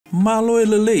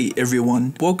Mahalo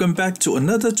everyone, welcome back to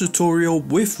another tutorial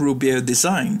with RUBEAR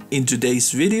design. In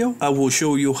today's video, I will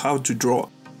show you how to draw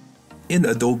in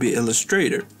Adobe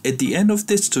Illustrator. At the end of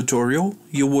this tutorial,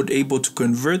 you would be able to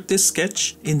convert this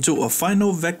sketch into a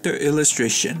final vector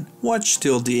illustration. Watch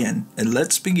till the end and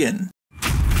let's begin.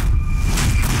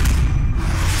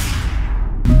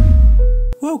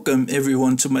 Welcome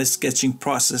everyone to my sketching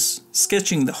process.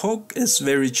 Sketching the Hulk is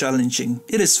very challenging.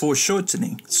 It is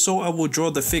foreshortening, so I will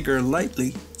draw the figure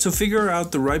lightly to figure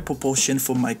out the right proportion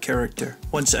for my character.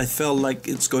 Once I feel like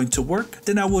it's going to work,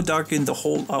 then I will darken the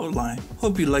whole outline.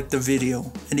 Hope you like the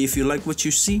video, and if you like what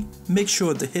you see, make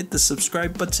sure to hit the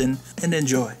subscribe button and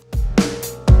enjoy.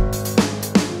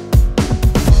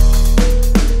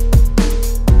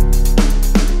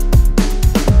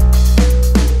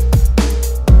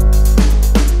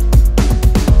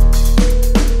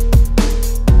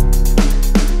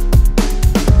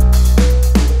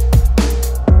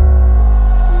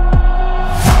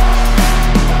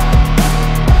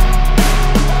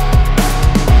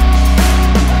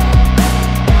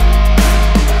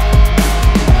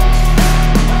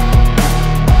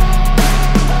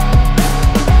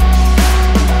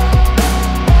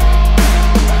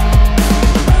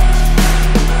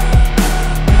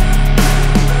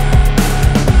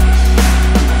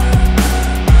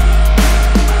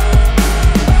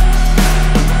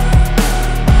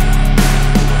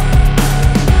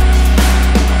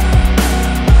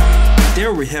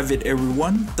 There we have it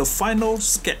everyone, the final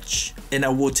sketch, and I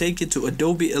will take it to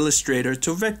Adobe Illustrator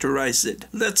to vectorize it.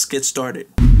 Let's get started.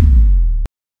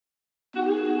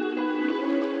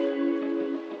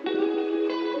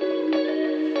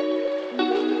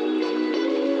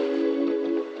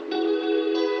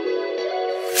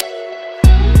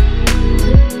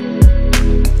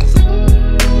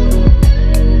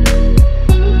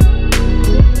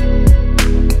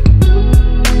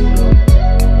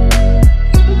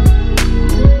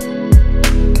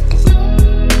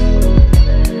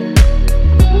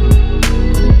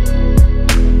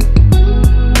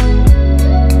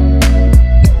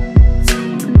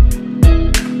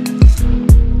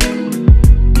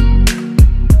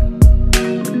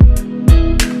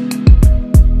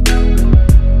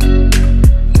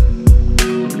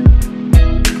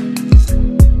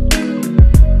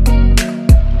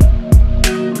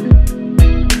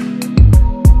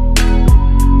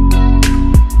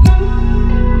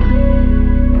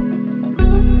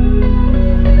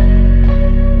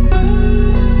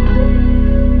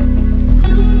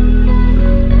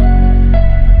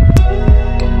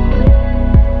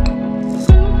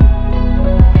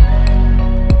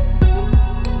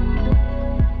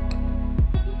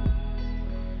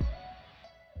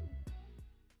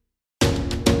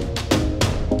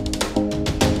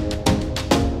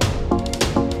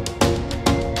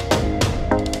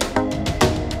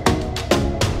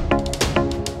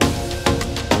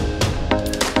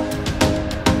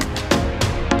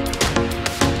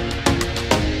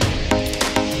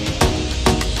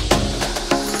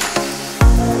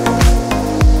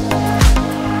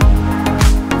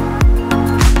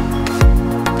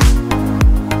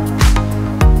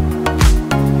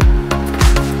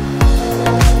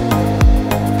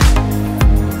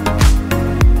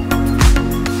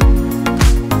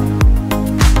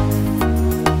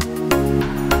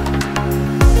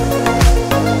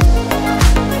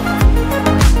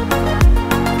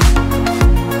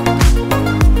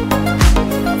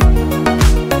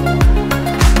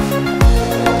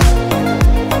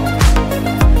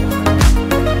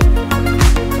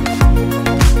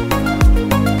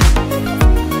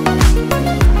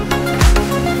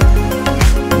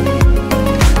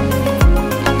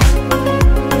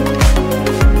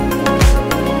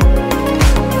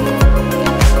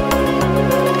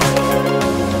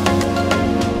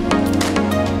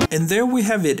 And there we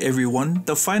have it everyone,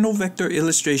 the final vector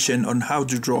illustration on how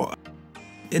to draw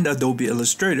in Adobe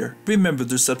Illustrator. Remember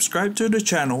to subscribe to the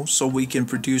channel so we can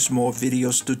produce more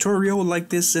videos tutorial like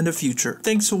this in the future.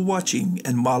 Thanks for watching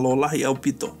and malo lahi au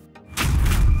pito.